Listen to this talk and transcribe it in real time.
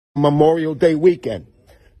Memorial Day weekend.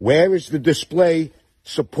 Where is the display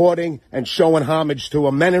supporting and showing homage to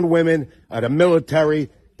our men and women, the military?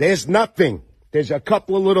 There's nothing. There's a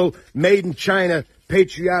couple of little made in China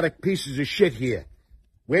patriotic pieces of shit here.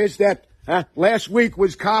 Where's that? Last week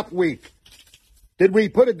was Cop Week. Did we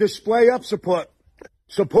put a display up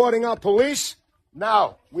supporting our police?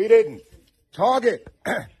 No, we didn't. Target.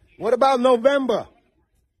 What about November?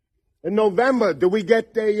 In November, do we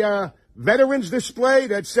get a veterans display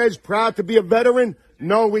that says proud to be a veteran?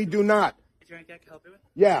 No, we do not. Is there anything I can help you with?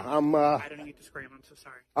 Yeah, I don't need to scream. I'm so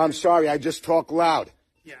sorry. I'm sorry. I just talk loud.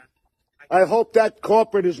 Yeah. I hope that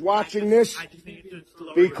corporate is watching this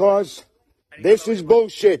because this is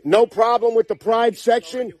bullshit. No problem with the pride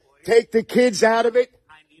section. Take the kids out of it.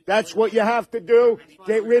 That's what you have to do.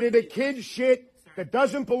 Get rid of the kid shit that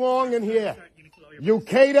doesn't belong in here. You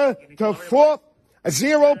cater to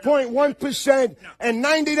 0.1%, and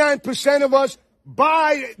 99% of us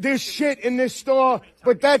buy this shit in this store,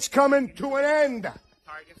 but that's coming to an end.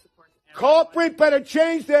 Corporate better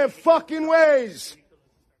change their fucking ways.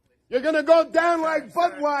 You're going to go down like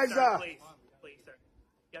Budweiser. Please, sir.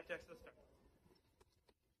 You have to access the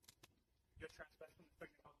You're trespassing.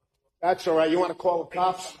 That's all right. You want to call the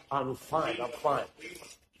cops? I'm fine. I'm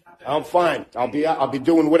fine. I'll be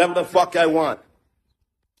doing whatever the fuck I want.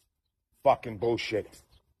 Fucking bullshit.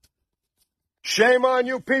 Shame on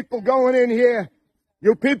you people going in here.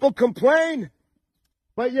 You people complain,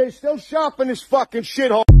 but you're still shopping this fucking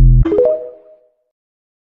shithole.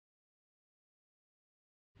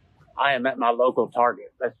 I am at my local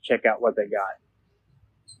Target. Let's check out what they got.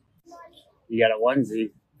 You got a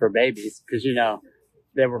onesie for babies because, you know,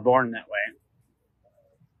 they were born that way.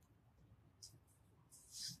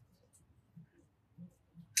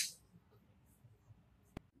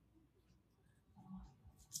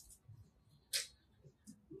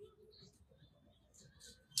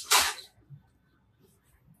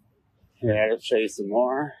 Yeah, let's show you some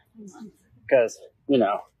more. Because, you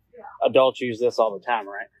know, adults use this all the time,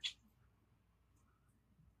 right?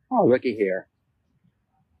 Oh, looky here.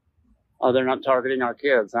 Oh, they're not targeting our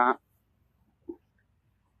kids, huh?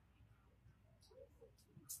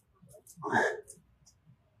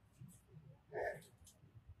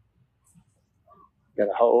 Got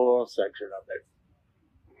a whole section of it.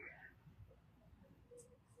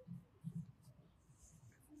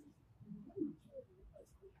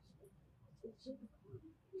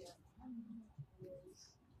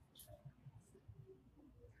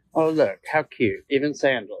 Oh, look, how cute. Even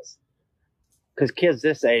sandals. Because kids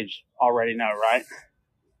this age already know, right?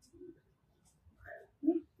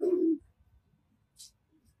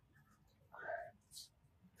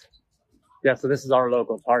 Yeah, so this is our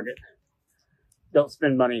local Target. Don't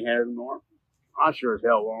spend money here anymore. I sure as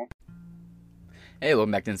hell won't. Hey,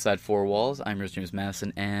 welcome back to Inside Four Walls. I'm yours, James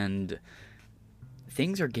Madison, and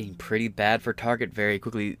things are getting pretty bad for Target very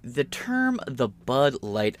quickly. The term the Bud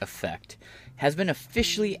Light effect has been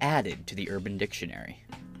officially added to the Urban Dictionary.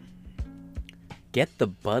 Get the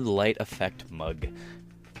Bud Light effect mug.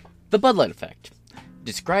 The Bud Light effect,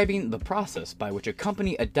 describing the process by which a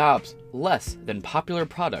company adopts less than popular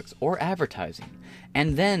products or advertising,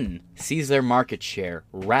 and then sees their market share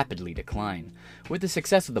rapidly decline. With the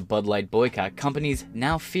success of the Bud Light boycott, companies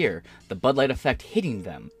now fear the Bud Light effect hitting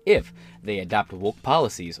them if they adopt woke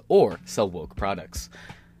policies or sell woke products.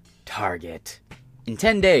 Target. In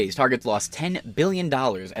 10 days, Target's lost $10 billion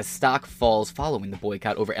as stock falls following the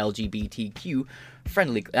boycott over LGBTQ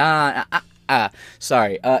friendly... it's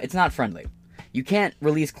not friendly. You can't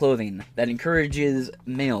release clothing that encourages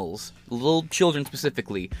males, little children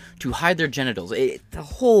specifically, to hide their genitals. It's a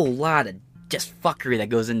whole lot of just fuckery that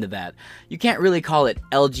goes into that. You can't really call it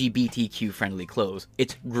LGBTQ friendly clothes.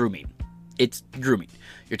 It's grooming. It's grooming.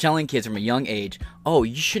 You're telling kids from a young age, oh,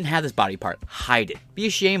 you shouldn't have this body part. Hide it. Be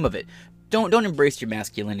ashamed of it. Don't embrace your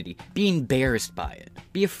masculinity. Be embarrassed by it.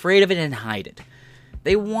 Be afraid of it and hide it.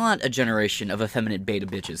 They want a generation of effeminate beta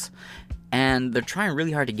bitches, and they're trying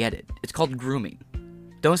really hard to get it. It's called grooming.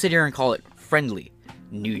 Don't sit here and call it friendly.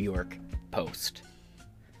 New York Post.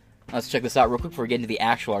 Let's check this out real quick before we get into the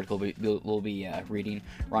actual article we'll be reading.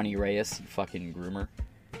 Ronnie Reyes, you fucking groomer.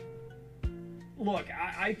 Look,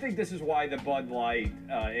 I think this is why the Bud Light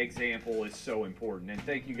example is so important, and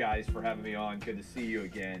thank you guys for having me on. Good to see you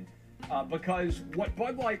again. Because what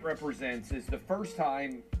Bud Light represents is the first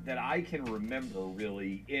time that I can remember,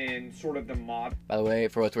 really, in sort of the modern... By the way,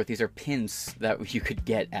 for what's worth, these are pins that you could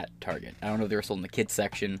get at Target. I don't know if they were sold in the kids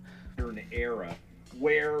section. ...era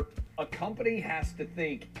where a company has to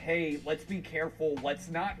think, hey, let's be careful, let's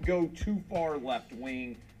not go too far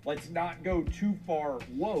left-wing, let's not go too far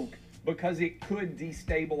woke, because it could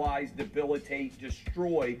destabilize, debilitate,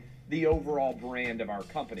 destroy the overall brand of our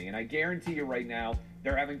company. And I guarantee you right now,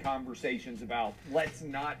 they're having conversations about let's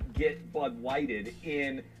not get Bud Lighted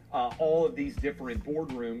in all of these different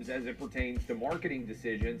boardrooms as it pertains to marketing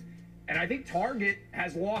decisions. And I think Target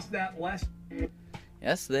has lost that lesson.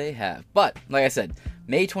 Yes, they have. But, like I said,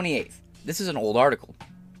 May 28th. This is an old article.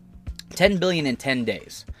 10 billion in 10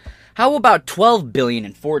 days. How about 12 billion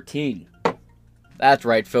in 14? That's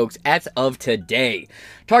right, folks. As of today,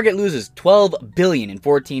 Target loses 12 billion in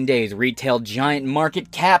 14 days. Retail giant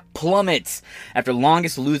market cap plummets after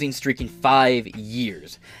longest losing streak in 5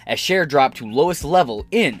 years, as share dropped to lowest level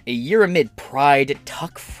in a year amid Pride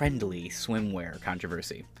tuck-friendly swimwear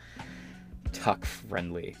controversy.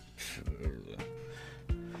 Tuck-friendly.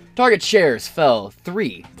 Target shares fell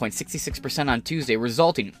 3.66% on Tuesday,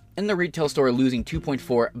 resulting in the retail store losing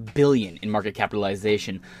 $2.4 billion in market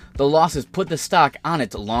capitalization. The losses put the stock on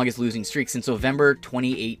its longest losing streak since November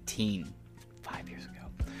 2018, 5 years ago.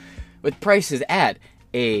 With prices at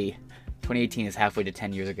a... 2018 is halfway to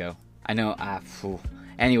 10 years ago. I know,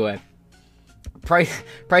 Anyway,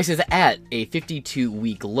 prices at a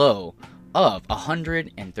 52-week low of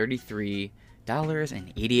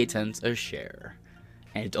 $133.88 a share.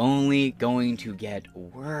 And it's only going to get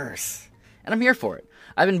worse. And I'm here for it.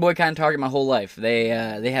 I've been boycotting Target my whole life. They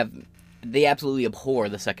absolutely abhor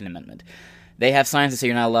the Second Amendment. They have signs that say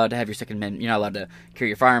you're not allowed to have your Second Amendment, you're not allowed to carry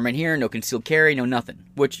your firearm in here, no concealed carry, no nothing.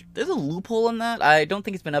 Which, there's a loophole in that. I don't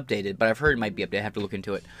think it's been updated, but I've heard it might be updated. I have to look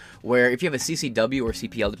into it. Where if you have a CCW or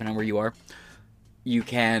CPL, depending on where you are, you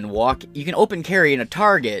can open carry in a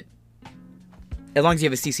Target as long as you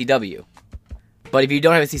have a CCW. But if you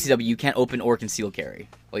don't have a CCW, you can't open or conceal carry.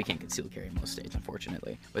 Well, you can't conceal carry in most states,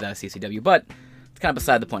 unfortunately, without a CCW. But it's kind of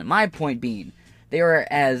beside the point. My point being, they are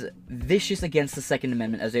as vicious against the Second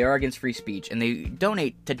Amendment as they are against free speech, and they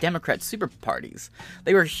donate to Democrat super parties.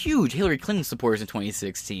 They were huge Hillary Clinton supporters in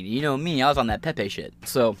 2016. You know me, I was on that Pepe shit.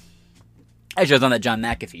 So, actually, I was on that John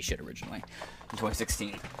McAfee shit originally in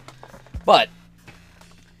 2016. But,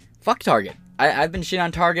 fuck Target. I've been shitting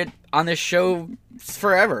on Target on this show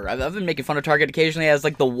forever. I've been making fun of Target occasionally as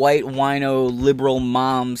like the white wino liberal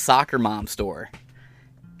mom soccer mom store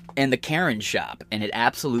and the Karen shop, and it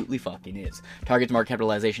absolutely fucking is. Target's market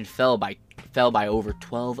capitalization fell by over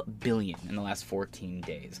 12 billion in the last 14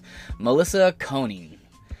 days. Melissa Koenig.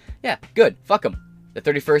 Yeah, good. Fuck them. The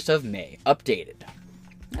 31st of May. Updated.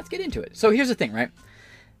 Let's get into it. So here's the thing, right?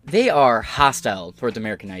 They are hostile towards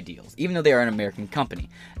American ideals, even though they are an American company.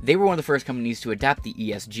 They were one of the first companies to adopt the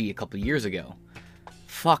ESG a couple years ago.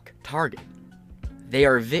 Fuck Target.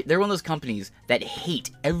 They're one of those companies that hate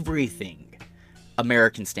everything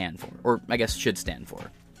Americans stand for, or I guess should stand for.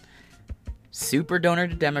 Super donor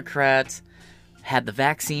to Democrats, had the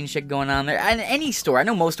vaccine shit going on there. And any store, I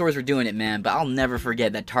know most stores are doing it, man, but I'll never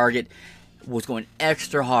forget that Target was going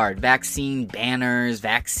extra hard. Vaccine banners,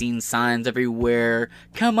 vaccine signs everywhere.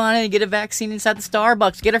 Come on in, get a vaccine inside the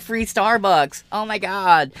Starbucks. Get a free Starbucks. Oh my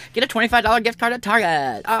god. Get a $25 gift card at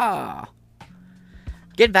Target. Ah.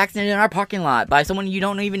 Get vaccinated in our parking lot by someone you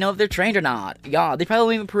don't even know if they're trained or not. Yeah, they probably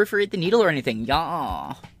won't even perforate the needle or anything.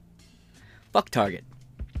 Yeah. Fuck Target.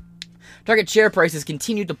 Target share prices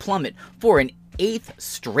continue to plummet for an 8th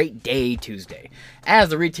straight day Tuesday, as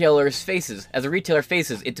the retailer faces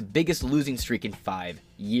its biggest losing streak in 5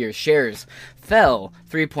 years. Shares fell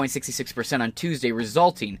 3.66% on Tuesday,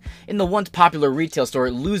 resulting in the once popular retail store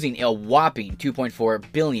losing a whopping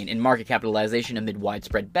 $2.4 billion in market capitalization amid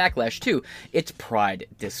widespread backlash to its Pride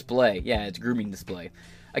display. Yeah, its grooming display.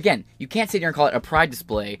 Again, you can't sit here and call it a Pride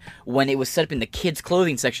display when it was set up in the kids'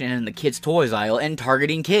 clothing section and in the kids' toys aisle and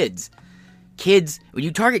targeting kids. Kids, when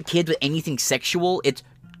you target kids with anything sexual, it's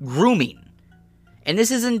grooming. And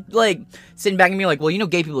this isn't like sitting back and being like, well, you know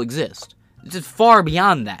gay people exist. This is far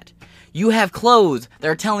beyond that. You have clothes that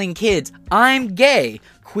are telling kids, I'm gay.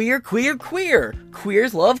 Queer, queer, queer.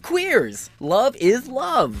 Queers love queers. Love is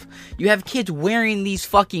love. You have kids wearing these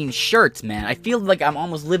fucking shirts, man. I feel like I'm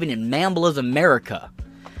almost living in Mambla's America.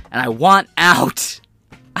 And I want out.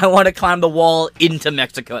 I want to climb the wall into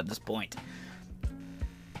Mexico at this point.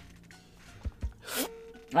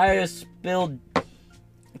 I just spilled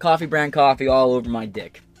coffee brand coffee all over my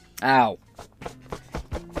dick. Ow.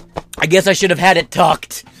 I guess I should have had it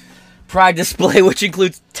tucked. Pride display, which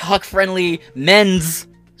includes tuck-friendly men's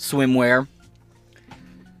swimwear.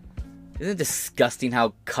 Isn't it disgusting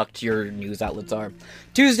how cucked your news outlets are?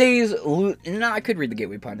 Tuesdays... I could read the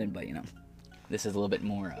Gateway Pardon, but, this is a little bit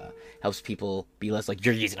more, helps people be less like,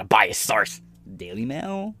 you're using a biased source. Daily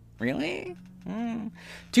Mail? Really?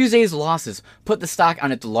 Tuesday's losses put the stock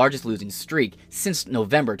on its largest losing streak since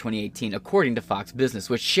November 2018, according to Fox Business,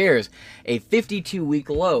 which shares a 52-week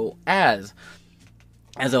low as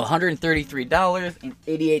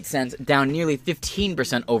 $133.88, down nearly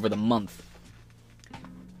 15% over the month.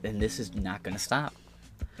 And this is not going to stop.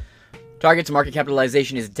 Target's market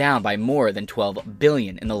capitalization is down by more than $12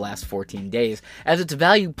 billion in the last 14 days, as its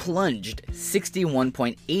value plunged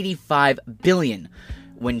 $61.85 billion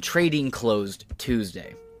when trading closed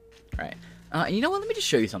Tuesday. All right. You know what? Let me just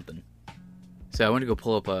show you something. So I went to go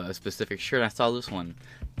pull up a specific shirt, and I saw this one.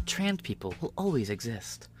 Trans people will always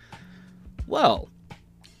exist. Well,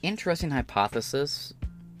 interesting hypothesis,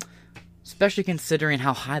 especially considering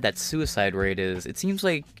how high that suicide rate is. It seems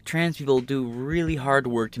like trans people do really hard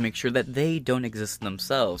work to make sure that they don't exist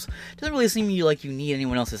themselves. It doesn't really seem like you need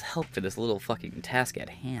anyone else's help for this little fucking task at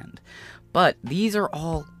hand. But these are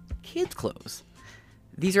all kids' clothes.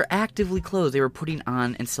 These are actively clothes they were putting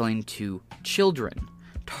on and selling to children,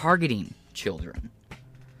 targeting children.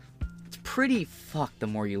 It's pretty fucked the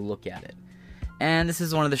more you look at it. And this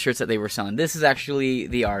is one of the shirts that they were selling. This is actually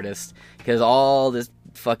the artist, because all this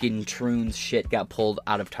fucking Troons shit got pulled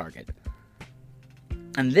out of Target.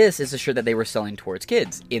 And this is a shirt that they were selling towards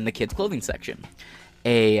kids in the kids' clothing section.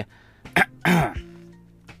 A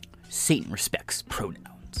Satan respects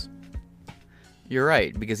pronouns. You're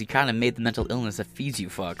right, because he kind of made the mental illness that feeds you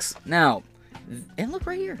fucks. Now, and look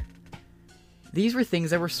right here. These were things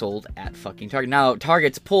that were sold at fucking Target. Now,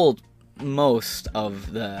 Target's pulled most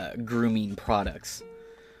of the grooming products,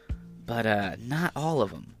 but not all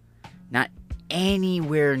of them. Not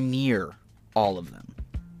anywhere near all of them.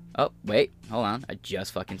 Oh, wait, hold on. I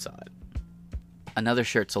just fucking saw it. Another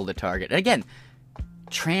shirt sold at Target. And again,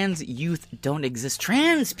 trans youth don't exist.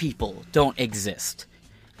 Trans people don't exist.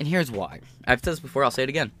 And here's why. I've said this before, I'll say it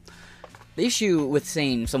again. The issue with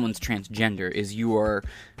saying someone's transgender is you are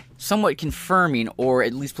somewhat confirming, or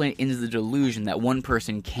at least playing into the delusion, that one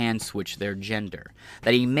person can switch their gender.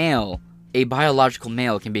 That a biological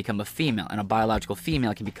male can become a female, and a biological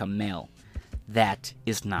female can become male. That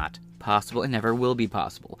is not possible and never will be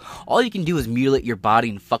possible. All you can do is mutilate your body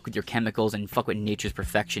and fuck with your chemicals and fuck with nature's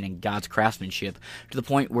perfection and God's craftsmanship to the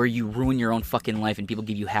point where you ruin your own fucking life and people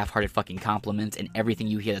give you half-hearted fucking compliments, and everything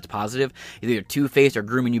you hear that's positive is either two-faced or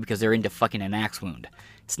grooming you because they're into fucking an axe wound.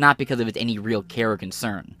 It's not because of any real care or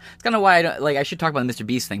concern. It's kind of why I should talk about the Mr.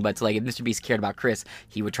 Beast thing, but it's like if Mr. Beast cared about Chris,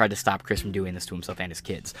 he would try to stop Chris from doing this to himself and his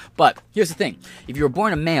kids. But here's the thing. If you were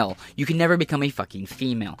born a male, you can never become a fucking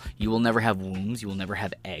female. You will never have wombs, you will never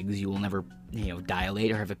have eggs, you will never,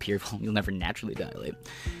 dilate or have a period, you'll never naturally dilate.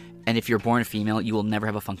 And if you're born a female, you will never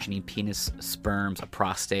have a functioning penis, sperms, a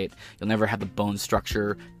prostate. You'll never have the bone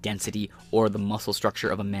structure, density, or the muscle structure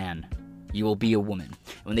of a man. You will be a woman.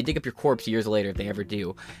 And when they dig up your corpse years later, if they ever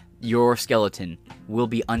do, your skeleton will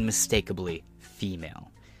be unmistakably female.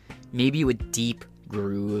 Maybe with deep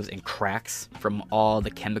grooves and cracks from all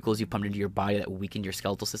the chemicals you pumped into your body that weakened your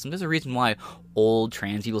skeletal system. There's a reason why old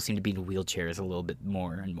trans people seem to be in wheelchairs a little bit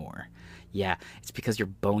more and more. Yeah, it's because your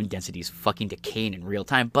bone density is fucking decaying in real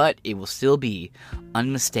time, but it will still be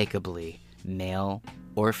unmistakably male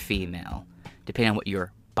or female, depending on what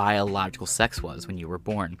your biological sex was when you were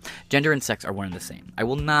born. Gender and sex are one and the same. I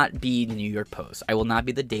will not be the New York Post. I will not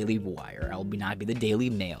be the Daily Wire. I will not be the Daily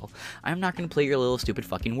Mail. I'm not going to play your little stupid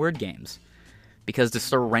fucking word games. Because to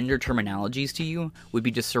surrender terminologies to you would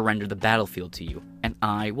be to surrender the battlefield to you. And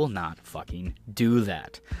I will not fucking do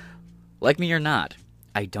that. Like me or not,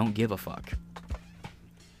 I don't give a fuck.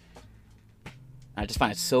 I just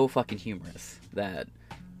find it so fucking humorous that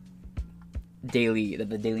the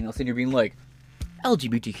Daily Mail sitting here being like,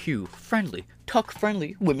 LGBTQ friendly, tuck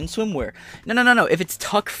friendly, women's swimwear. No. If it's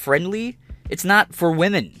tuck friendly, it's not for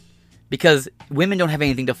women. Because women don't have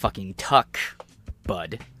anything to fucking tuck,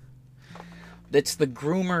 bud. That's the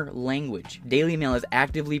groomer language. Daily Mail is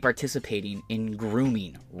actively participating in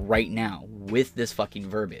grooming right now with this fucking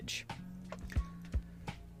verbiage.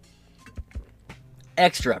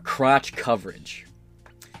 Extra crotch coverage.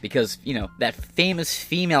 Because, that famous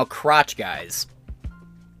female crotch guys.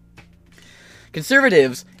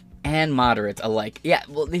 Conservatives and moderates alike. Yeah,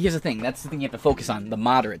 well, here's the thing. That's the thing you have to focus on, the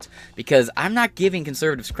moderates. Because I'm not giving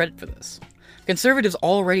conservatives credit for this. Conservatives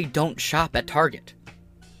already don't shop at Target.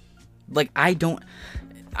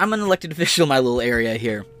 I'm an elected official in my little area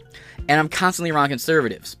here. And I'm constantly around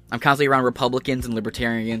conservatives. I'm constantly around Republicans and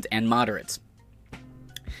libertarians and moderates.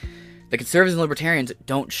 The conservatives and libertarians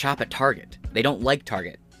don't shop at Target. They don't like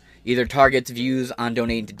Target. Either Target's views on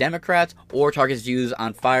donating to Democrats or Target's views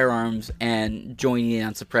on firearms and joining in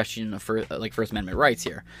on suppression of First Amendment rights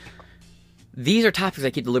here. These are topics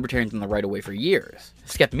that keep the libertarians on the right away for years.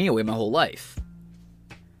 It's kept me away my whole life.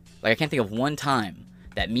 Like, I can't think of one time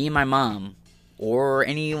that me and my mom or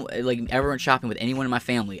ever went shopping with anyone in my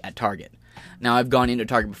family at Target. Now, I've gone into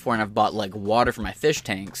Target before and I've bought, like, water for my fish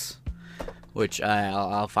tanks, which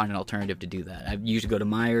I'll find an alternative to do that. I usually go to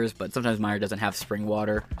Meijer's, but sometimes Meijer doesn't have spring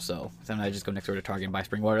water, so sometimes I just go next door to Target and buy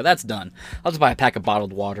spring water. That's done. I'll just buy a pack of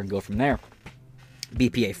bottled water and go from there.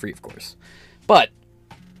 BPA free, of course. But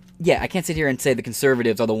yeah, I can't sit here and say the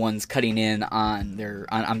conservatives are the ones cutting in on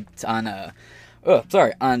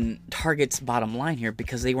on Target's bottom line here,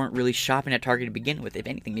 because they weren't really shopping at Target to begin with. If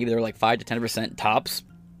anything, maybe they're like 5 to 10% tops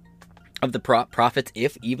of the profits,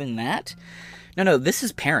 if even that. No, this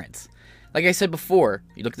is parents. Like I said before,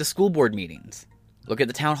 you look at the school board meetings, look at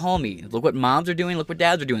the town hall meetings, look what moms are doing, look what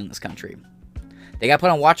dads are doing in this country. They got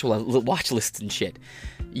put on watch lists and shit.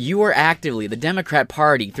 You are actively, the Democrat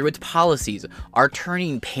Party, through its policies, are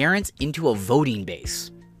turning parents into a voting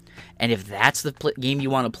base. And if that's the game you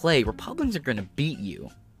want to play, Republicans are going to beat you.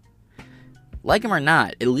 Like them or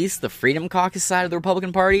not, at least the Freedom Caucus side of the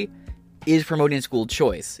Republican Party is promoting school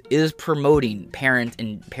choice, is promoting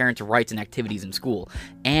parents' rights and activities in school,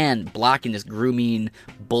 and blocking this grooming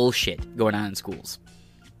bullshit going on in schools.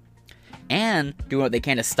 And doing what they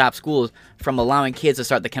can to stop schools from allowing kids to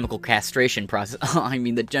start the chemical castration process.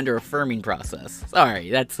 The gender affirming process. Sorry,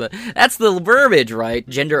 that's the verbiage, right?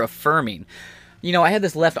 Gender affirming. I had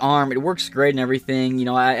this left arm. It works great and everything.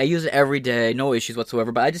 I use it every day. No issues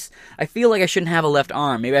whatsoever. But I feel like I shouldn't have a left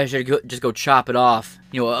arm. Maybe I should just go chop it off.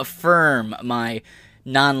 Affirm my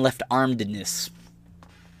non-left armedness.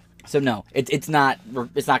 So no, it's not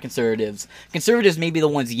conservatives. Conservatives may be the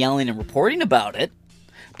ones yelling and reporting about it,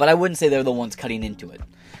 but I wouldn't say they're the ones cutting into it.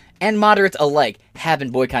 And moderates alike have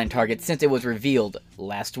been boycotting Target since it was revealed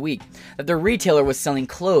last week that the retailer was selling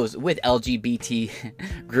clothes with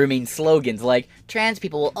LGBT grooming slogans like "trans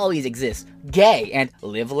people will always exist," "gay," and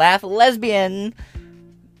 "live, laugh, lesbian."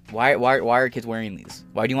 Why are kids wearing these?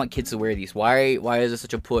 Why do you want kids to wear these? Why is there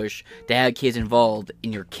such a push to have kids involved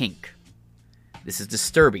in your kink? This is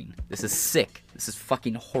disturbing. This is sick. This is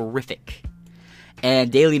fucking horrific.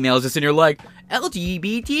 And Daily Mail is just in here like,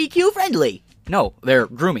 LGBTQ friendly. No, they're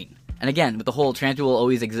grooming. And again, with the whole trans people will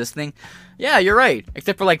always exist thing, yeah, you're right.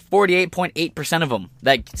 Except for like 48.8% of them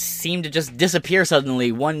that seem to just disappear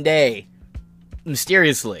suddenly one day.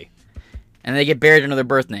 Mysteriously. And they get buried under their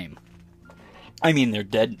birth name. Their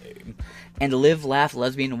dead name. And live, laugh,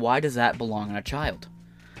 lesbian, why does that belong on a child?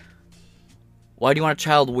 Why do you want a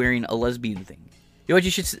child wearing a lesbian thing? You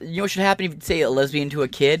know what should happen if you say a lesbian to a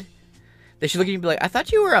kid? They should look at you and be like, I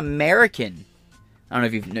thought you were American. I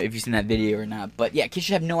don't know if you've seen that video or not, but yeah, kids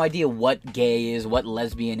should have no idea what gay is, what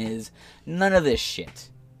lesbian is, none of this shit.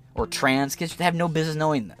 Or trans, kids should have no business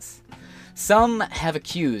knowing this. Some have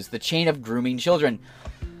accused the chain of grooming children.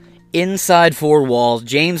 Inside four walls,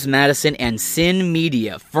 James Madison and Sin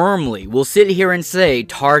Media firmly will sit here and say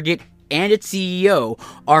Target and its CEO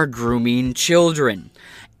are grooming children.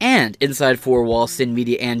 And inside four walls, Sin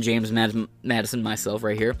Media and James Madison, myself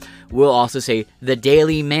right here, will also say the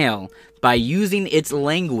Daily Mail, by using its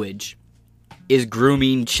language, is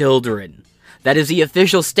grooming children. That is the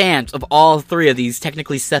official stance of all three of these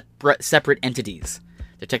technically separate entities.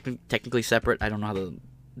 They're technically separate. I don't know how the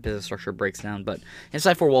business structure breaks down, but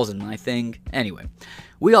inside four walls is my thing. Anyway,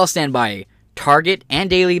 we all stand by Target and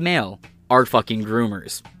Daily Mail are fucking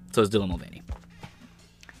groomers. So is Dylan Mulvaney.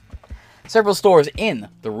 Several stores in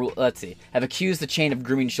have accused the chain of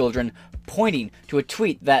grooming children, pointing to a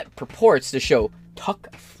tweet that purports to show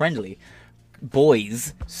tuck-friendly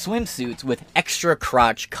boys' swimsuits with extra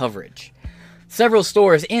crotch coverage. Several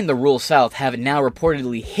stores in the rural South have now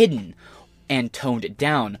reportedly hidden and toned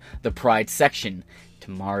down the Pride section.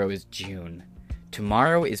 Tomorrow is June.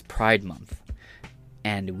 Tomorrow is Pride Month.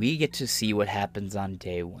 And we get to see what happens on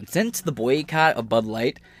day one. Since the boycott of Bud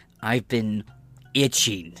Light, I've been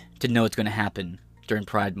itching to know what's going to happen during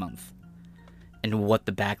Pride Month. And what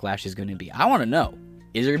the backlash is going to be. I want to know.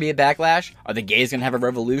 Is there going to be a backlash? Are the gays going to have a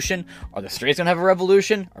revolution? Are the straights going to have a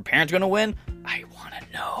revolution? Are parents going to win? I want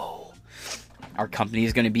to know. Are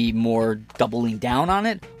companies going to be more doubling down on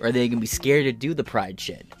it? Or are they going to be scared to do the pride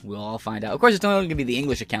shit? We'll all find out. Of course, it's only going to be the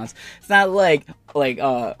English accounts. It's not like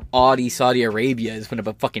Saudi Arabia is putting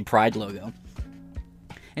up a fucking pride logo.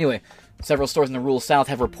 Anyway, several stores in the rural South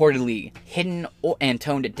have reportedly hidden and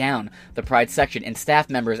toned down the Pride section, and staff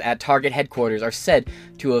members at Target headquarters are said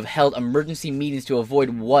to have held emergency meetings to avoid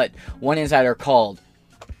what one insider called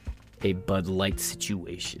a Bud Light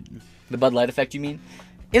situation. The Bud Light effect, you mean?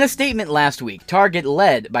 In a statement last week, Target,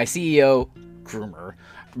 led by CEO groomer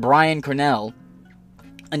Brian Cornell,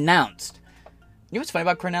 announced... You know what's funny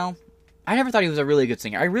about Cornell? I never thought he was a really good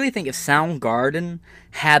singer. I really think if Soundgarden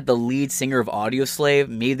had the lead singer of Audioslave,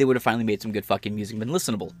 maybe they would have finally made some good fucking music and been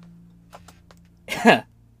listenable.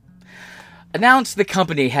 Announced the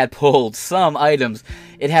company had pulled some items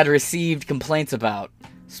it had received complaints about,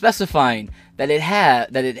 specifying that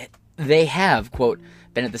they have, quote,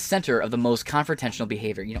 been at the center of the most confrontational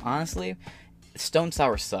behavior. You know, honestly, Stone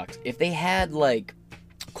Sour sucks. If they had, like,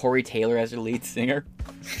 Corey Taylor as their lead singer,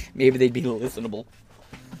 maybe they'd be listenable.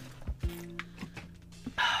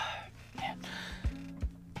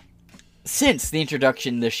 Since the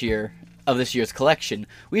introduction this year's collection,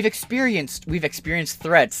 we've experienced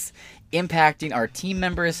threats impacting our team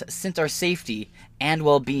members since our safety and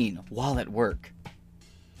well-being while at work.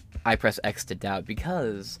 I press X to doubt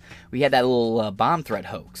because we had that little bomb threat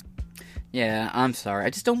hoax. Yeah, I'm sorry. I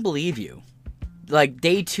just don't believe you. Like,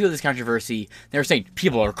 day 2 of this controversy, they were saying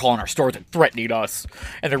people are calling our stores and threatening us,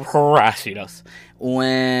 and they're harassing us.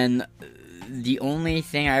 When the only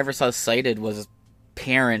thing I ever saw cited was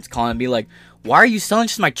parents calling me like, why are you selling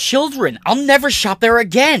this to my children? I'll never shop there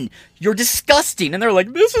again. You're disgusting. And they're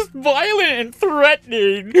like, this is violent and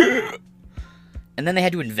threatening. And then they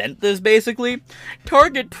had to invent this, basically.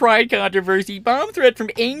 Target pride controversy. Bomb threat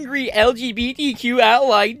from angry LGBTQ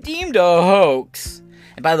ally deemed a hoax.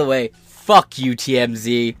 And by the way, fuck you,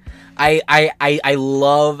 TMZ. I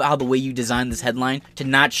love how the way you designed this headline to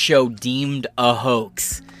not show deemed a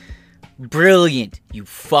hoax. Brilliant, you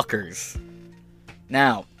fuckers.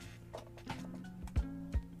 Now,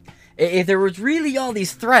 if there was really all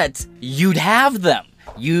these threats, you'd have them.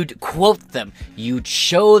 You'd quote them. You'd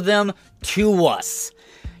show them to us.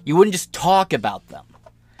 You wouldn't just talk about them.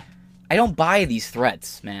 I don't buy these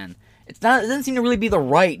threats, man. It doesn't seem to really be the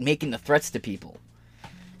right making the threats to people.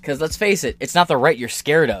 Because let's face it, it's not the right you're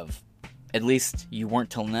scared of. At least you weren't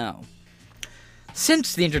till now.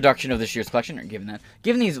 Since the introduction of this year's collection, or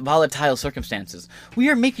given these volatile circumstances, we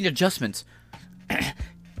are making adjustments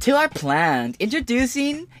to our plan,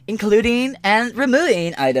 introducing, including, and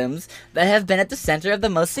removing items that have been at the center of the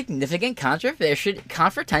most significant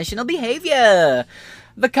confrontational behavior.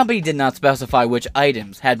 The company did not specify which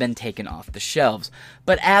items had been taken off the shelves,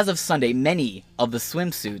 but as of Sunday, many of the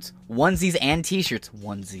swimsuits, onesies, and t-shirts,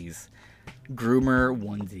 groomer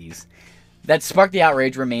onesies, that sparked the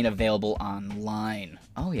outrage remain available online.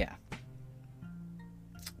 Oh yeah.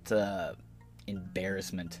 It's a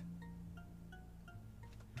embarrassment.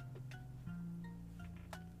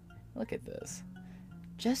 Look at this.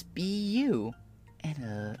 Just be you.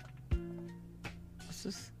 And what's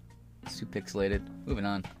this? It's too pixelated. Moving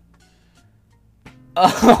on.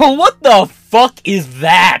 Oh, what the fuck is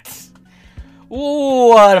that?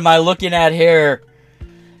 What am I looking at here?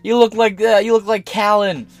 You look like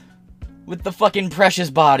Callan with the fucking precious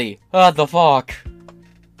body. What the fuck?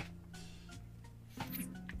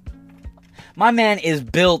 My man is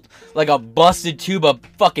built like a busted tube of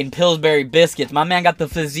fucking Pillsbury biscuits. My man got the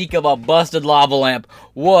physique of a busted lava lamp.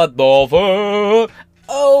 What the fuck?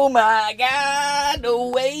 Oh my god, no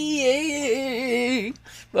way.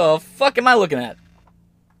 The fuck am I looking at?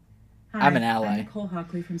 Hi, I'm an ally. I'm Nicole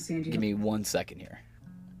Hockley from San Diego. Give me 1 second here.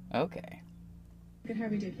 Okay. Look at how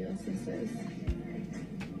ridiculous this is.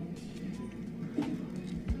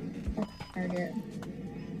 Target.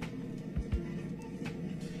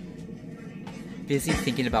 Busy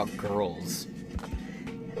thinking about girls.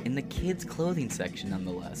 In the kids' clothing section,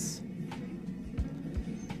 nonetheless.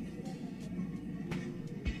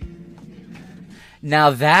 Now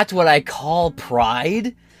that's what I call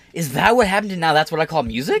pride? Is that what happened to now that's what I call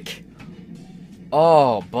music?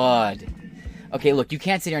 Oh, bud. Okay, look, you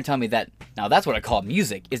can't sit here and tell me that now that's what I call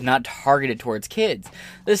music is not targeted towards kids.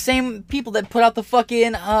 The same people that put out the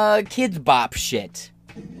fucking kids bop shit.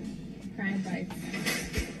 Pride bites.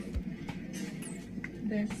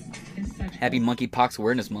 This is such Happy Monkeypox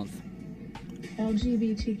Awareness Month.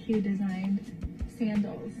 LGBTQ designed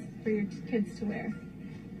sandals for your kids to wear.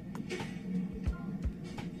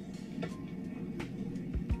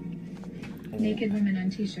 Naked women on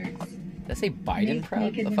t-shirts. Did that say Biden proud?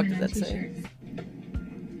 Naked The fuck women does on that say? t-shirts.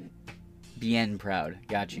 Bien proud.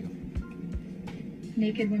 Got you.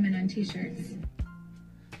 Naked women on t-shirts.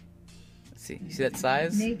 Let's see. You see that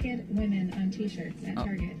size? Naked women on t-shirts at Oh.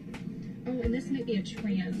 Target. Oh, and this might be a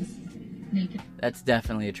trans naked That's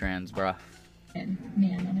definitely a trans, bruh.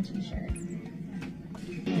 man on a t-shirt.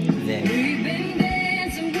 There. We've been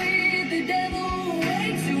dancing with the devil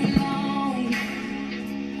way too long.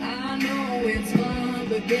 I know it's fun,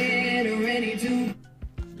 but get ready to.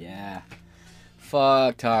 Yeah.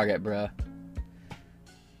 Fuck Target, bruh.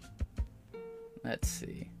 Let's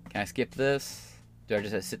see. Can I skip this? Do I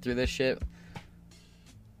just have to sit through this shit?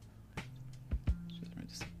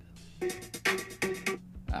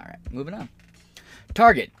 Alright, moving on.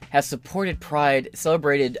 Target has supported Pride,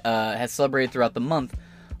 has celebrated throughout the month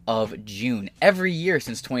of June every year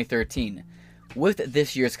since 2013. With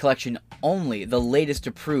this year's collection only the latest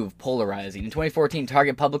to prove polarizing. In 2014,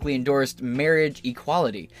 Target publicly endorsed marriage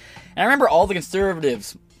equality. And I remember all the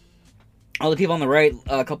conservatives, all the people on the right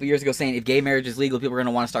a couple years ago saying if gay marriage is legal, people are going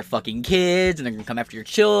to want to start fucking kids, and they're going to come after your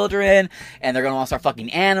children, and they're going to want to start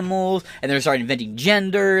fucking animals, and they're going to start inventing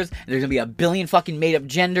genders, and there's going to be a billion fucking made-up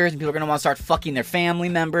genders, and people are going to want to start fucking their family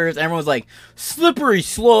members, and everyone's like, slippery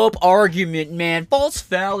slope argument, man, false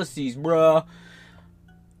fallacies, bruh.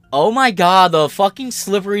 Oh my god, the fucking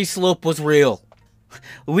slippery slope was real.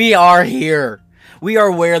 We are here. We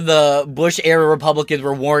are where the Bush-era Republicans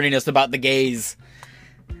were warning us about the gays.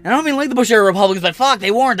 And I don't mean like the Bush-era Republicans, but fuck,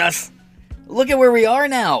 they warned us. Look at where we are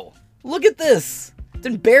now. Look at this. It's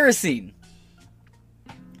embarrassing.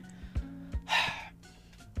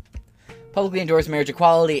 Publicly endorsed marriage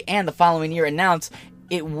equality, and the following year announced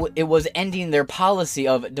it was ending their policy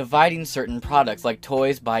of dividing certain products, like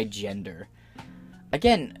toys, by gender.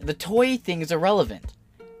 Again, the toy thing is irrelevant.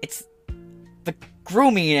 It's the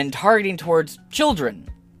grooming and targeting towards children.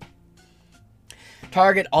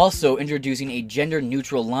 Target also introducing a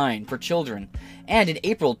gender-neutral line for children, and in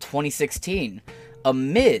April 2016,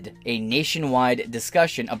 amid a nationwide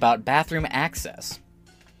discussion about bathroom access,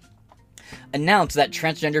 announced that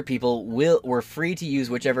transgender people were free to use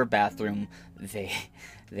whichever bathroom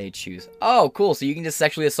they choose. Oh, cool, so you can just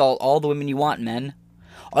sexually assault all the women you want, men.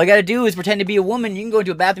 All you gotta do is pretend to be a woman, you can go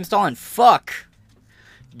into a bathroom stall and fuck.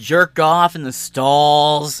 Jerk off in the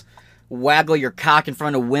stalls. Waggle your cock in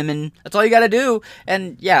front of women. That's all you gotta do.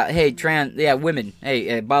 And yeah, hey, women.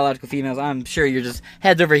 Hey, biological females, I'm sure you're just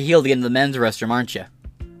heads over heels to get into the men's restroom, aren't you?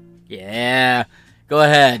 Yeah. Go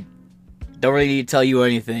ahead. Don't really need to tell you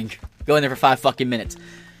anything. Go in there for 5 fucking minutes.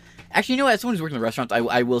 Actually, you know what? As someone who's worked in the restaurants,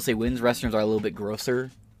 I will say women's restrooms are a little bit grosser.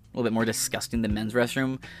 A little bit more disgusting than men's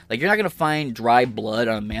restroom. Like, you're not gonna find dry blood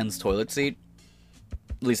on a man's toilet seat.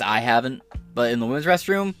 At least I haven't. But in the women's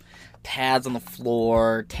restroom, pads on the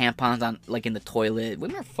floor, tampons on, like, in the toilet.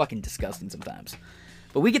 Women are fucking disgusting sometimes.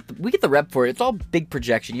 But we get the rep for it. It's all big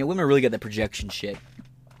projection. You know, women really get that projection shit.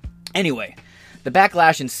 Anyway, the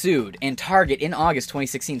backlash ensued, and Target in August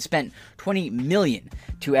 2016 spent $20 million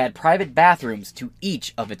to add private bathrooms to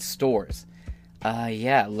each of its stores.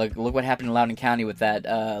 Yeah, look what happened in Loudoun County with that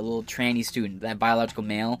little tranny student, that biological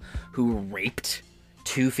male who raped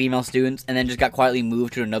 2 female students and then just got quietly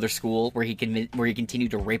moved to another school where he continued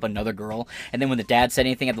to rape another girl. And then when the dad said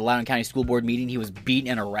anything at the Loudoun County School Board meeting, he was beaten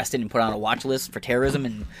and arrested and put on a watch list for terrorism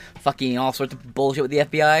and fucking all sorts of bullshit with the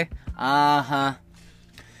FBI. Uh-huh.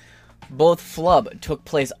 Both flub took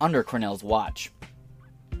place under Cornell's watch.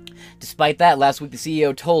 Despite that, last week the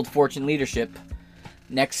CEO told Fortune Leadership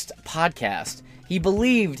Next podcast he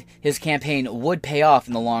believed his campaign would pay off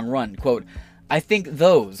in the long run. Quote, I think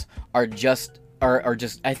those are just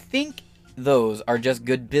good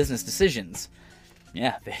business decisions.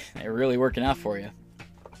 Yeah, they're really working out for you.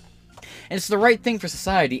 And it's the right thing for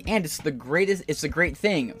society, and it's the great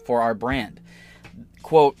thing for our brand.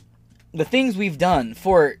 Quote, the things we've done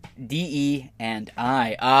for DE and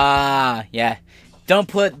I. Yeah. Don't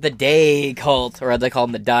put the day cult, or as I call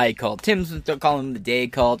them, the die cult. Tim's calling them the day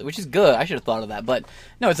cult, which is good. I should have thought of that, but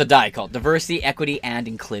no, it's a die cult. Diversity, equity, and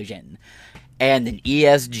inclusion. And an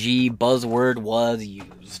ESG buzzword was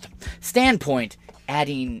used. Standpoint,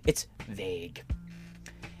 adding, it's vague.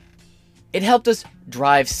 It helped us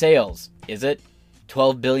drive sales. Is it?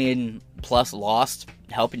 12 billion plus lost?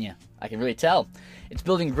 Helping you. I can really tell. It's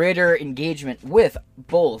building greater engagement with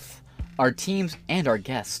both our teams and our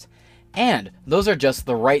guests. And those are just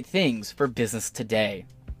the right things for business today.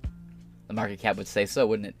 The market cap would say so,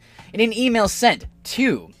 wouldn't it? In an email sent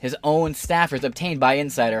to his own staffers obtained by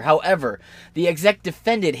Insider, however, the exec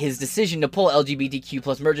defended his decision to pull LGBTQ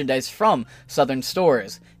plus merchandise from Southern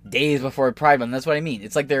stores days before Pride Month. That's what I mean.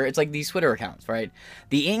 It's like these Twitter accounts, right?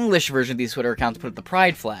 The English version of these Twitter accounts put up the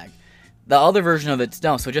Pride flag. The other version of it's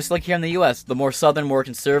don't. So just like here in the U.S., the more southern, more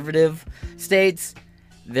conservative states,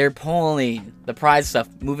 they're pulling the Pride stuff,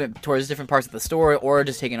 moving it towards different parts of the store, or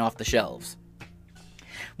just taking it off the shelves.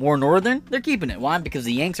 More northern, they're keeping it. Why? Because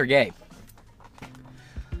the Yanks are gay.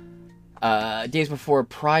 Days before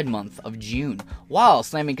Pride Month of June, while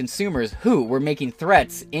slamming consumers who were making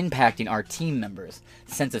threats impacting our team members'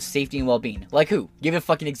 sense of safety and well-being. Like who? Give a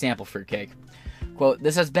fucking example, fruitcake. Quote,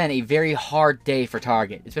 this has been a very hard day for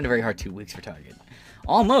Target. It's been a very hard 2 weeks for Target.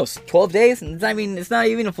 Almost. 12 days? It's not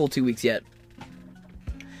even a full 2 weeks yet.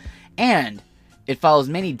 And It follows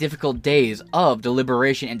many difficult days of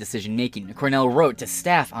deliberation and decision-making, Cornell wrote to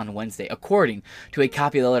staff on Wednesday, according to a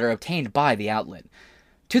copy of the letter obtained by the outlet.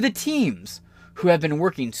 To the teams who have been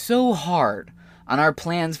working so hard on our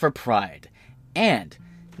plans for Pride, and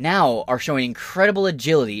now are showing incredible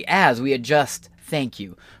agility as we adjust, thank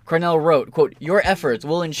you. Cornell wrote, quote, your efforts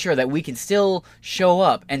will ensure that we can still show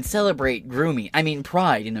up and celebrate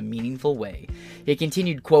Pride in a meaningful way. He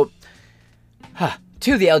continued, quote,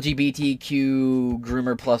 to the LGBTQ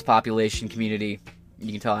groomer plus population community.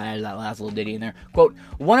 You can tell I added that last little ditty in there. Quote,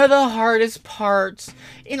 one of the hardest parts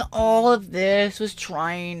in all of this was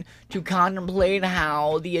trying to contemplate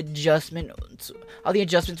how the adjustments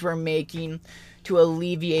we're making to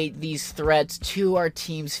alleviate these threats to our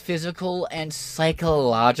team's physical and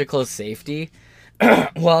psychological safety.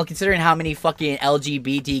 Well, considering how many fucking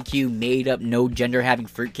LGBTQ made-up, no-gender-having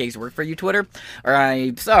fruitcakes work for you, Twitter,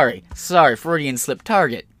 sorry, Freudian slip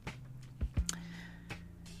target.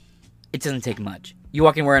 It doesn't take much. You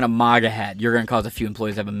walk in wearing a MAGA hat, you're going to cause a few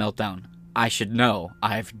employees to have a meltdown. I should know.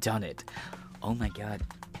 I've done it. Oh my god.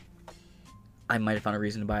 I might have found a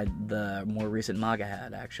reason to buy the more recent MAGA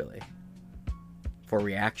hat, actually. For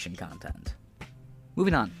reaction content.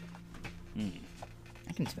 Moving on.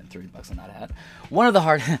 I can spend $30 on that hat.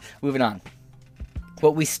 Moving on.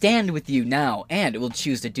 Quote, we stand with you now, and will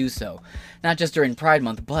choose to do so. Not just during Pride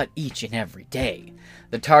Month, but each and every day.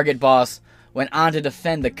 The Target boss went on to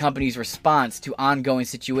defend the company's response to ongoing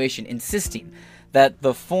situation, insisting that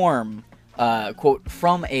the form, quote,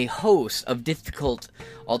 from a host of difficult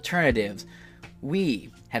alternatives,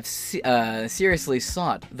 we have seriously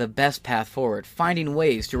sought the best path forward, finding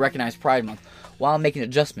ways to recognize Pride Month while making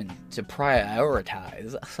adjustments to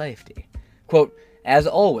prioritize safety. Quote, as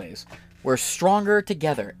always, we're stronger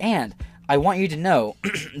together, and I want you to know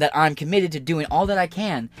that I'm committed to doing all that I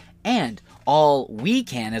can and all we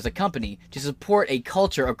can as a company to support a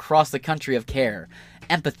culture across the country of care,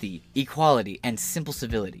 empathy, equality, and simple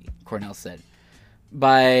civility, Cornell said.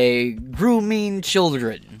 By grooming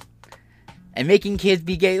children and making kids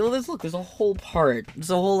be gay. Well, there's a whole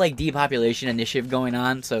depopulation initiative going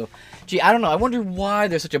on. So, I don't know. I wonder why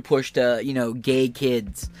there's such a push to, gay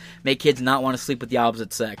kids. Make kids not want to sleep with the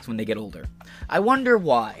opposite sex when they get older. I wonder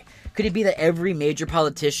why. Could it be that every major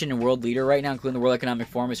politician and world leader right now, including the World Economic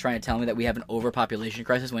Forum, is trying to tell me that we have an overpopulation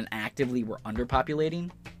crisis when actively we're underpopulating?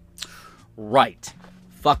 Right.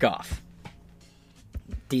 Fuck off.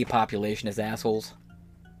 Depopulationist assholes.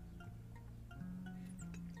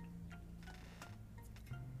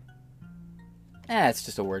 It's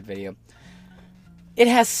just a word video. It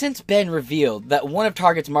has since been revealed that one of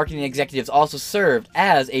Target's marketing executives also served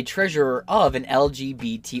as a treasurer of an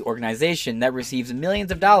LGBT organization that receives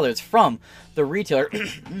millions of dollars from the retailer.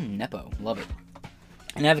 Nepo, love it.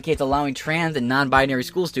 And advocates allowing trans and non-binary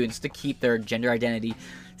school students to keep their gender identity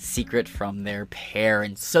secret from their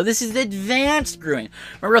parents. So this is advanced grooming.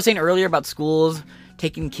 Remember I was saying earlier about schools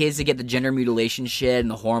taking kids to get the gender mutilation shit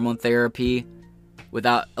and the hormone therapy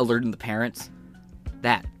without alerting the parents?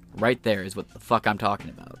 That right there is what the fuck I'm talking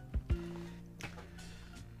about.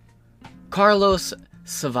 Carlos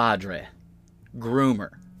Savadre, groomer,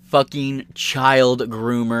 fucking child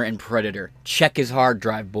groomer and predator. Check his hard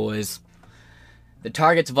drive, boys.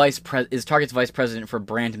 Target's vice president for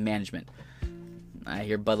brand management. I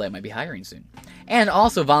hear Bud Light might be hiring soon. And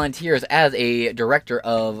also volunteers as a director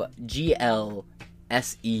of GLSEN,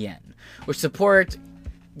 which supports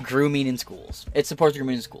grooming in schools. It supports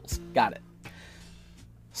grooming in schools. Got it.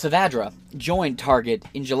 Savadra joined Target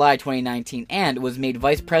in July 2019 and was made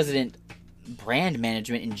vice president brand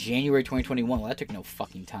management in January 2021. Well, that took no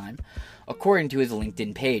fucking time. According to his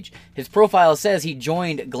LinkedIn page. His profile says he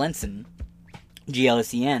joined Glenson,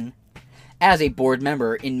 GLSEN, as a board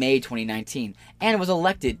member in May 2019 and was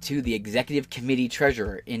elected to the executive committee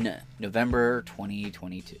treasurer in November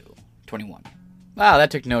 2021. Wow,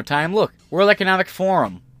 that took no time. Look, World Economic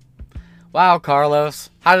Forum. Wow, Carlos.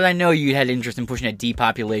 How did I know you had interest in pushing a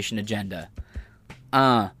depopulation agenda?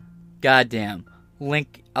 Goddamn.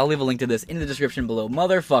 Link. I'll leave a link to this in the description below.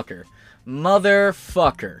 Motherfucker.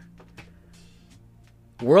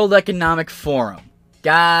 World Economic Forum.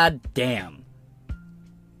 Goddamn.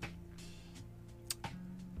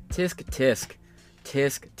 Tisk.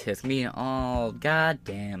 Me all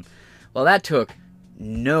goddamn. Well, that took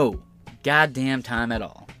no goddamn time at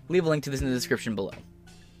all. Leave a link to this in the description below.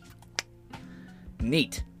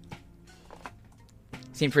 Neat.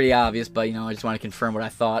 Seemed pretty obvious, but, I just want to confirm what I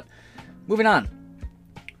thought. Moving on.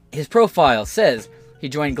 His profile says he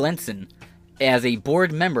joined Glenson as a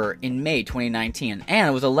board member in May 2019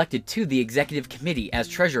 and was elected to the executive committee as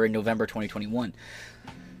treasurer in November 2021.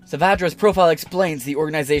 Savadra's profile explains the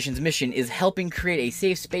organization's mission is helping create a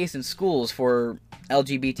safe space in schools for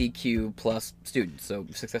LGBTQ plus students, so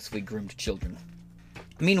successfully groomed children.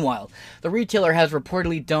 Meanwhile, the retailer has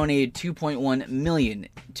reportedly donated $2.1 million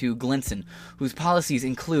to Glinson, whose policies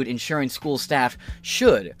include ensuring school staff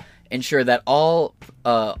should ensure that all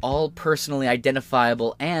personally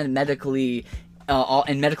identifiable and medical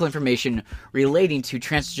information relating to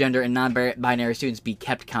transgender and non-binary students be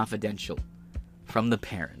kept confidential from the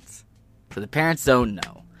parents. So the parents don't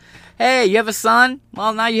know. Hey, you have a son?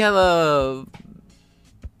 Well, now you have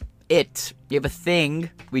you have a thing.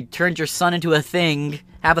 We turned your son into a thing.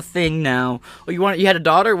 Have a thing now. Oh, you had a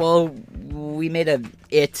daughter? Well, we made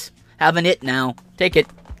it. Have an it now. Take it.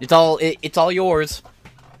 It's all yours.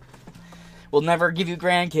 We'll never give you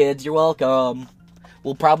grandkids. You're welcome.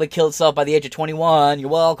 We'll probably kill itself by the age of 21. You're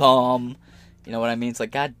welcome. You know what I mean? It's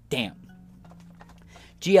like, god damn.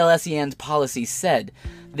 GLSEN's policy said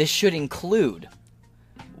this should include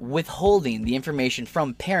withholding the information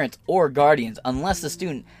from parents or guardians unless the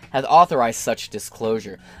student has authorized such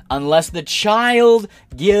disclosure. Unless the child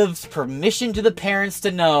gives permission to the parents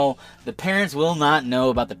to know, the parents will not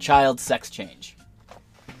know about the child's sex change.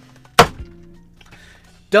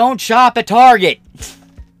 Don't shop at Target!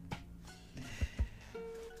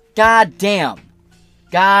 God damn.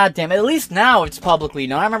 God damn. At least now it's publicly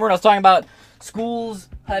known. I remember when I was talking about schools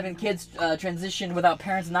having kids transition without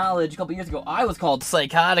parents' knowledge a couple years ago. I was called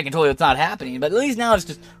psychotic and told you it's not happening, but at least now it's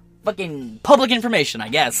just fucking public information, I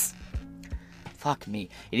guess. Fuck me.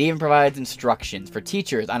 It even provides instructions for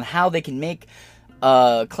teachers on how they can make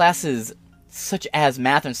classes such as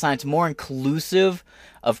math and science more inclusive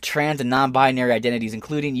of trans and non-binary identities,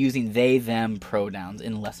 including using they, them pronouns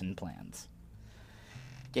in lesson plans.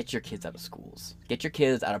 Get your kids out of schools. Get your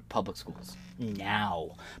kids out of public schools.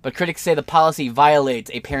 Now. But critics say the policy violates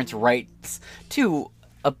a parent's rights to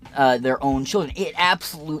their own children. It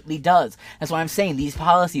absolutely does. That's why I'm saying these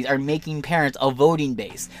policies are making parents a voting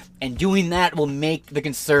base. And doing that will make the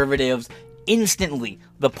conservatives instantly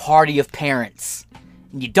the party of parents.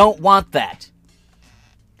 And you don't want that.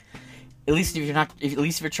 At least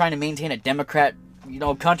if you're trying to maintain a Democrat,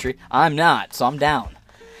 country. I'm not, so I'm down.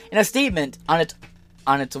 In a statement on its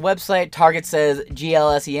website, Target says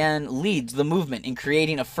GLSEN leads the movement in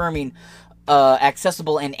creating affirming,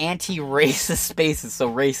 accessible, and anti-racist spaces, so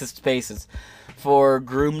racist spaces, for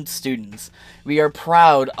groomed students. We are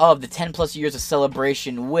proud of the 10 plus years of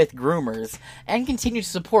celebration with groomers and continue to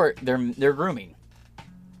support their grooming.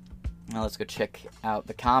 Now let's go check out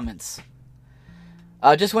the comments.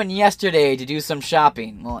 Just went yesterday to do some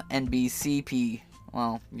shopping. Well, NBCP.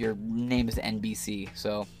 Well, your name is NBC,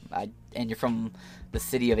 and you're from the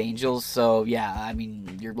City of Angels, so yeah, I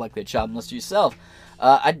mean, you're likely to shop unless yourself.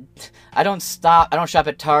 I don't shop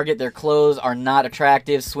at Target. Their clothes are not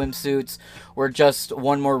attractive. Swimsuits were just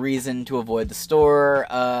one more reason to avoid the store.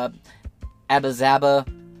 Abazaba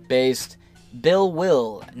based Bill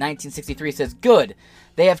Will 1963 says, good,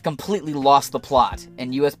 they have completely lost the plot.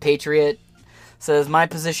 And US Patriot says, my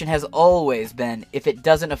position has always been, if it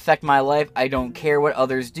doesn't affect my life, I don't care what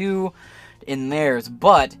others do in theirs.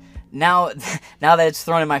 But now that it's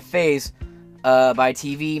thrown in my face by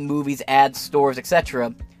TV, movies, ads, stores,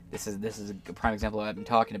 etc., this is a prime example of what I've been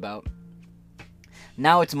talking about.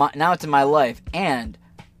 Now it's in my life, and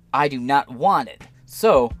I do not want it.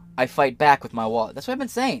 So I fight back with my wallet. That's what I've been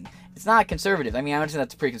saying. It's not conservative. I mean, I understand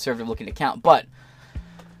that's a pretty conservative looking account, but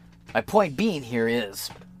my point being here is,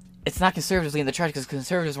 it's not conservatively in the chart because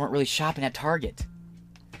conservatives weren't really shopping at Target.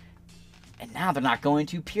 And now they're not going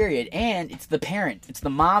to, period. And it's the parents. It's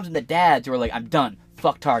the moms and the dads who are like, I'm done.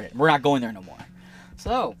 Fuck Target. We're not going there no more.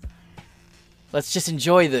 So, let's just